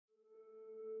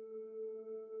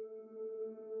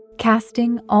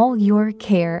casting all your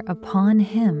care upon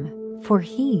him, for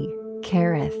he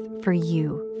careth for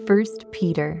you. 1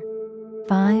 Peter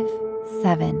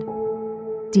 5:7.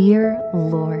 Dear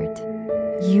Lord,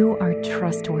 you are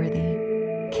trustworthy,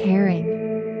 caring,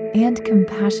 and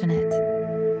compassionate.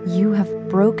 You have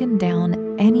broken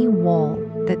down any wall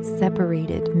that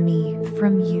separated me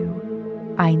from you.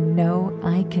 I know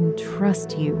I can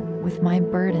trust you with my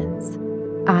burdens.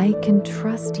 I can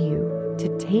trust you to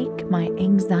take my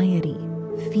anxiety,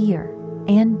 fear,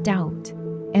 and doubt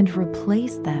and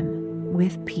replace them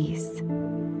with peace.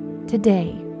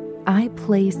 Today, I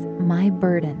place my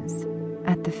burdens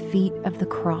at the feet of the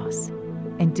cross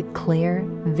and declare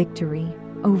victory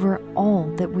over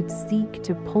all that would seek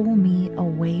to pull me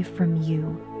away from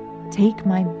you. Take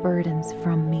my burdens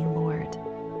from me, Lord,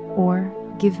 or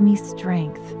give me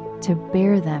strength to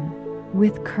bear them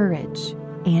with courage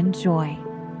and joy.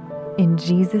 In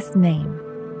Jesus' name,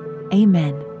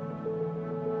 amen.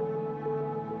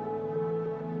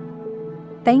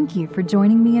 Thank you for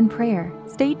joining me in prayer.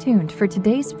 Stay tuned for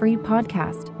today's free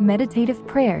podcast, Meditative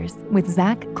Prayers with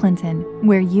Zach Clinton,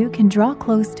 where you can draw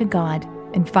close to God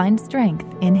and find strength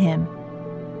in Him.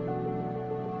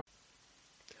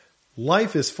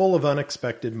 Life is full of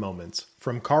unexpected moments,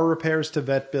 from car repairs to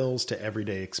vet bills to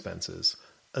everyday expenses.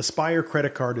 Aspire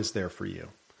Credit Card is there for you.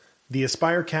 The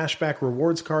Aspire Cashback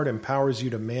Rewards Card empowers you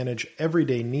to manage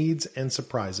everyday needs and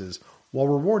surprises while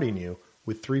rewarding you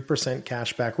with 3%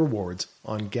 cashback rewards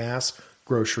on gas,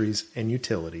 groceries, and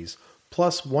utilities,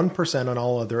 plus 1% on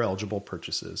all other eligible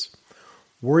purchases.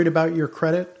 Worried about your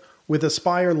credit? With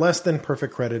Aspire, less than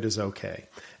perfect credit is okay.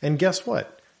 And guess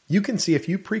what? You can see if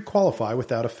you pre-qualify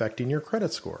without affecting your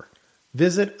credit score.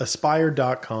 Visit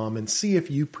aspire.com and see if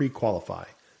you pre-qualify.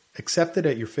 Accepted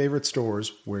at your favorite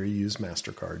stores where you use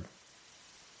MasterCard.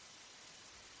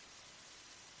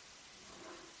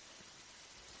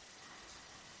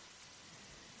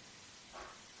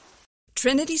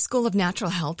 Trinity School of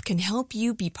Natural Health can help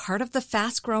you be part of the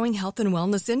fast-growing health and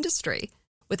wellness industry.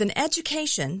 With an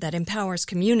education that empowers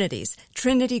communities,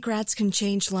 Trinity grads can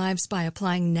change lives by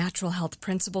applying natural health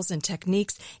principles and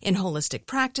techniques in holistic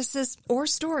practices or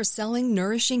stores selling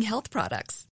nourishing health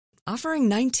products. Offering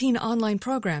 19 online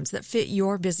programs that fit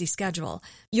your busy schedule,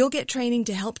 you'll get training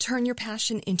to help turn your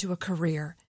passion into a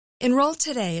career. Enroll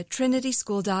today at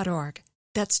trinityschool.org.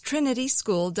 That's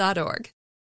trinityschool.org.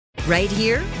 Right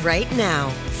here, right now.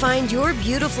 Find your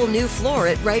beautiful new floor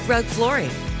at Right Rug Flooring.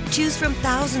 Choose from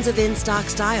thousands of in-stock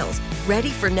styles, ready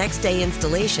for next day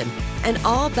installation, and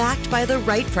all backed by the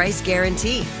right price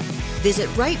guarantee. Visit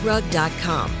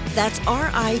rightrug.com. That's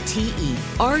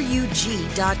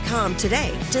RITERUG.com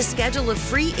today to schedule a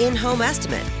free in-home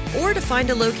estimate or to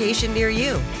find a location near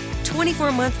you.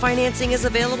 24-month financing is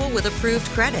available with approved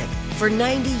credit. For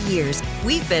 90 years,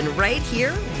 we've been right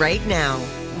here, right now.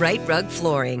 Right Rug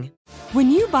Flooring. When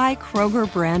you buy Kroger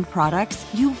brand products,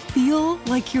 you feel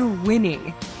like you're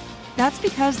winning. That's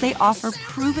because they offer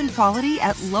proven quality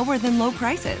at lower than low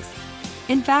prices.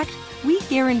 In fact, we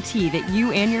guarantee that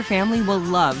you and your family will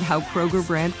love how Kroger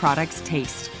brand products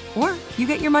taste, or you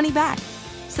get your money back.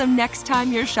 So next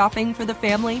time you're shopping for the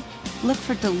family, look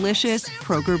for delicious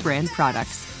Kroger brand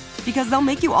products, because they'll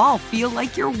make you all feel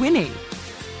like you're winning.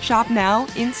 Shop now,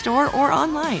 in-store, or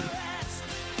online.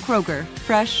 Kroger,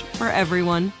 fresh for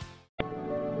everyone.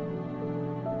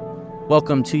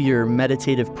 Welcome to your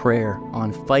meditative prayer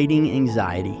on fighting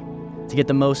anxiety. To get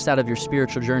the most out of your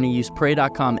spiritual journey, use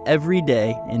pray.com every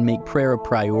day and make prayer a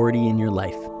priority in your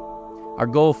life. Our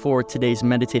goal for today's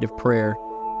meditative prayer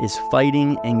is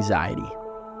fighting anxiety.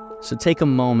 So take a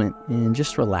moment and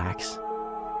just relax.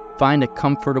 Find a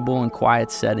comfortable and quiet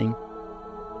setting,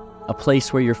 a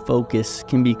place where your focus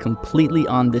can be completely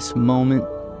on this moment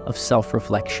of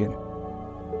self-reflection.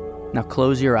 Now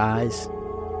close your eyes,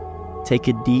 take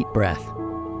a deep breath,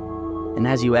 and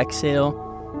as you exhale,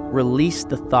 release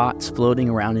the thoughts floating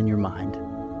around in your mind.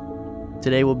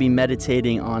 Today we'll be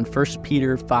meditating on 1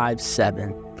 Peter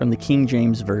 5:7 from the King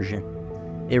James Version.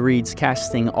 It reads,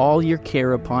 "Casting all your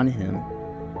care upon him,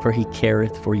 for he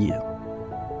careth for you."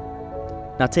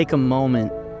 Now take a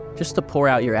moment just to pour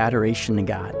out your adoration to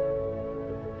God.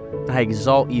 I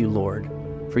exalt you, Lord,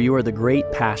 for you are the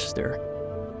great pastor,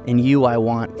 and you I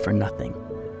want for nothing.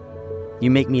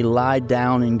 You make me lie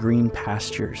down in green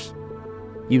pastures.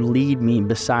 You lead me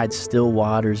beside still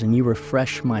waters, and you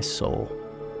refresh my soul.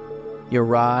 Your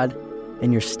rod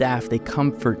and your staff, they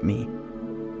comfort me.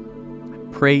 I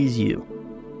praise you,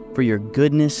 for your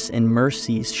goodness and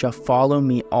mercies shall follow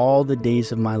me all the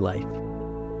days of my life.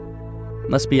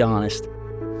 Let's be honest,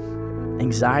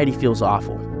 anxiety feels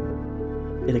awful.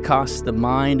 It accosts the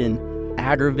mind and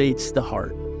aggravates the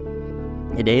heart.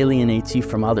 It alienates you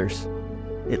from others.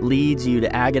 It leads you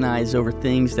to agonize over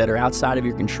things that are outside of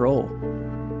your control.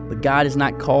 But God has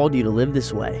not called you to live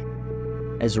this way.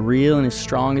 As real and as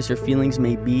strong as your feelings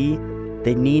may be,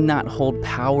 they need not hold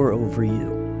power over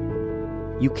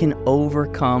you. You can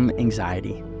overcome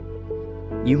anxiety.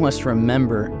 You must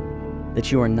remember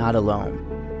that you are not alone.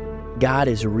 God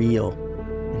is real,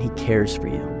 and He cares for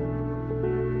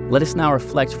you. Let us now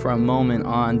reflect for a moment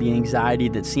on the anxiety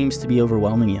that seems to be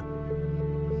overwhelming you.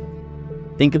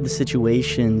 Think of the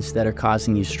situations that are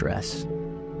causing you stress.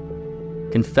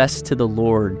 Confess to the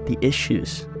Lord the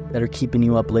issues that are keeping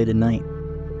you up late at night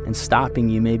and stopping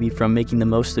you maybe from making the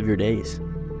most of your days.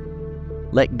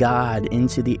 Let God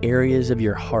into the areas of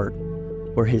your heart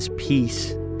where His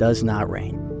peace does not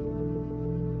reign.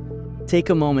 Take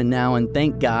a moment now and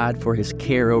thank God for His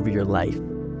care over your life.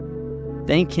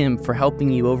 Thank Him for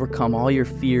helping you overcome all your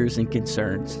fears and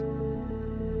concerns.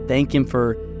 Thank Him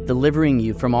for delivering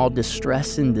you from all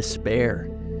distress and despair.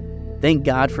 Thank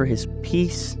God for His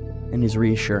peace and His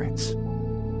reassurance.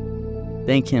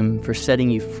 Thank Him for setting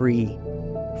you free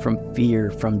from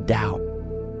fear, from doubt,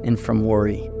 and from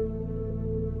worry.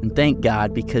 And thank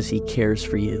God because He cares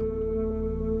for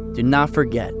you. Do not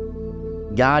forget,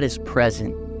 God is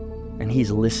present and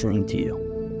He's listening to you.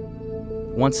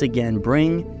 Once again,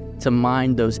 bring to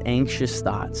mind those anxious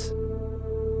thoughts.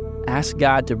 Ask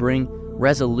God to bring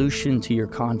resolution to your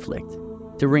conflict,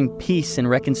 to bring peace and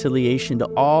reconciliation to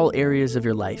all areas of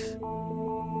your life.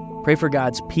 Pray for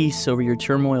God's peace over your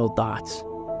turmoil thoughts.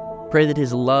 Pray that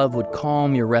His love would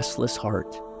calm your restless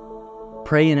heart.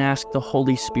 Pray and ask the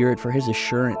Holy Spirit for His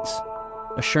assurance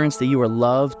that you are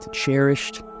loved,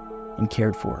 cherished, and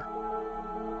cared for.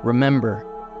 Remember,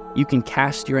 you can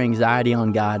cast your anxiety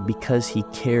on God because He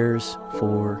cares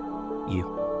for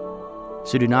you.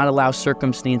 So do not allow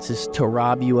circumstances to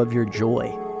rob you of your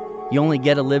joy. You only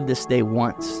get to live this day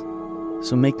once,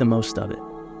 so make the most of it.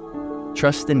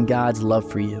 Trust in God's love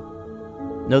for you.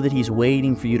 Know that He's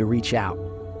waiting for you to reach out,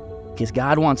 because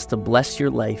God wants to bless your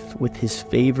life with His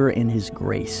favor and His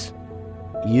grace.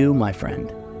 You, my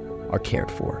friend, are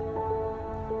cared for.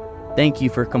 Thank you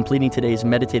for completing today's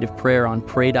meditative prayer on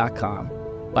Pray.com.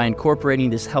 By incorporating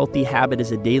this healthy habit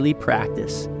as a daily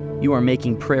practice, you are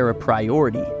making prayer a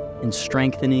priority and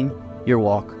strengthening your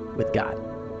walk with God.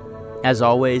 As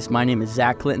always, my name is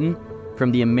Zach Clinton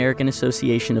from the American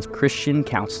Association of Christian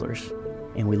Counselors,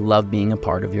 and we love being a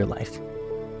part of your life.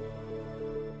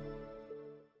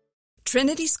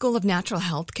 Trinity School of Natural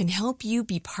Health can help you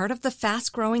be part of the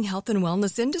fast-growing health and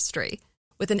wellness industry.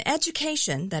 With an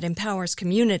education that empowers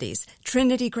communities,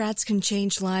 Trinity grads can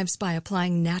change lives by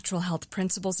applying natural health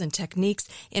principles and techniques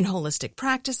in holistic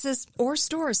practices or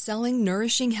stores selling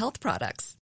nourishing health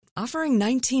products. Offering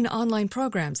 19 online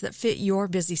programs that fit your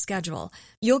busy schedule,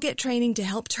 you'll get training to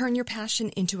help turn your passion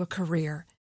into a career.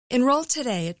 Enroll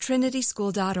today at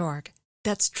trinityschool.org.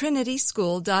 That's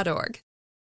trinityschool.org.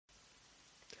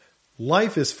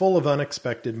 Life is full of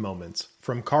unexpected moments,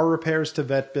 from car repairs to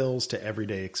vet bills to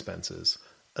everyday expenses.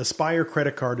 Aspire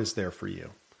Credit Card is there for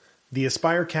you. The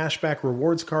Aspire Cashback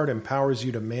Rewards Card empowers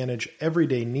you to manage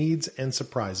everyday needs and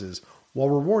surprises while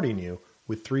rewarding you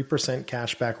with 3%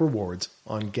 cashback rewards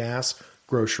on gas,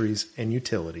 groceries, and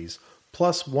utilities,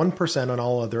 plus 1% on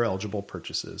all other eligible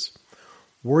purchases.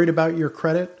 Worried about your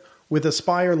credit? With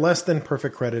Aspire, less than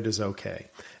perfect credit is okay.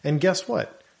 And guess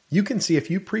what? You can see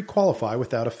if you pre-qualify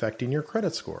without affecting your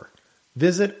credit score.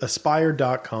 Visit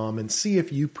aspire.com and see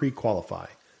if you pre-qualify.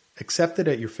 Accepted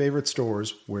at your favorite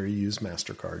stores where you use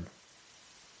MasterCard.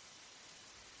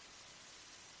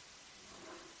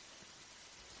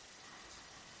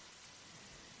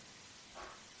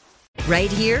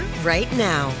 Right here, right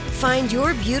now. Find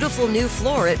your beautiful new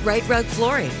floor at Right Rug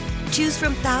Flooring. Choose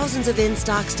from thousands of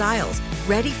in-stock styles,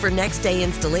 ready for next day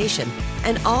installation,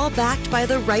 and all backed by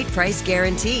the right price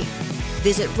guarantee.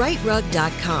 Visit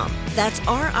rightrug.com. That's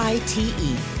RITERUG.com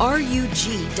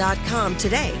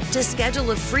today to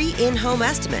schedule a free in-home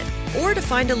estimate or to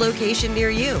find a location near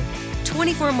you.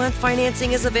 24-month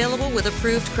financing is available with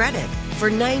approved credit. For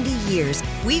 90 years,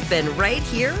 we've been right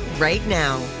here, right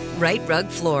now. Right Rug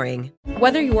Flooring.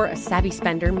 Whether you're a savvy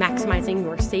spender maximizing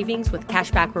your savings with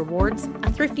cashback rewards,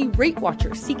 a thrifty rate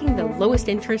watcher seeking the lowest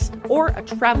interest, or a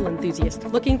travel enthusiast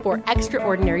looking for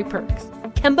extraordinary perks,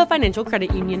 Kemba Financial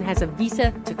Credit Union has a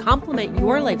visa to complement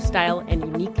your lifestyle and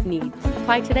unique needs.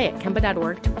 Apply today at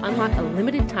Kemba.org to unlock a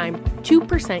limited time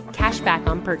 2% cash back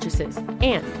on purchases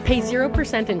and pay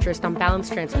 0% interest on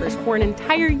balance transfers for an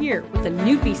entire year with a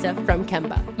new visa from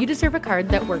Kemba. You deserve a card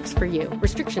that works for you.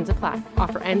 Restrictions apply.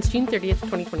 Offer ends June 30th,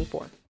 2024.